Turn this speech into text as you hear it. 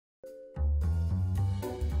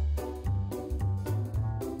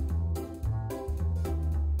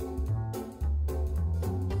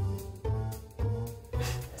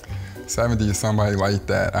70 somebody like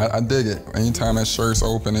that. I dig it. Anytime that shirt's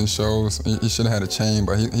open and shows, he should have had a chain,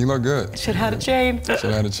 but he looked good. Should have had a chain. Should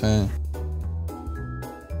have had a chain.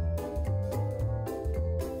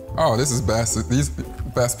 Oh, this is best. These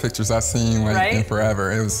best pictures I've seen like in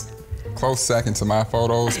forever. It was close second to my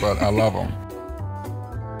photos, but I love them.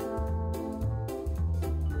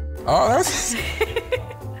 Oh, that's...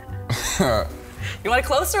 You want a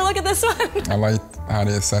closer look at this one? I like how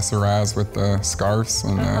they accessorize with the scarves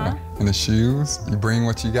and the shoes. You bring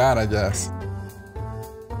what you got, I guess.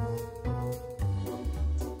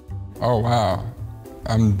 Oh, wow.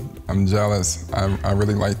 I'm jealous. I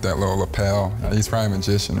really like that little lapel. He's probably a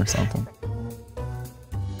magician or something.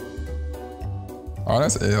 Oh,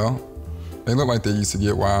 that's ill. They look like they used to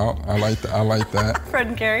get wild. I like that. Fred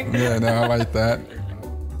and Carrie. Yeah, no, I like that.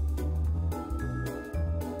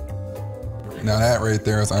 Now that right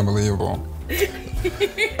there is unbelievable.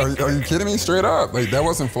 Are you kidding me? Straight up, like that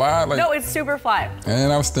wasn't fly. Like, no, it's super fly.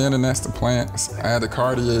 And I was standing next to plants. I had the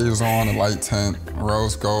Cartiers on, the light tint,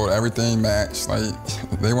 rose gold, everything matched. Like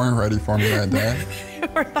they weren't ready for me that day.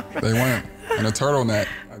 They weren't. And a turtleneck.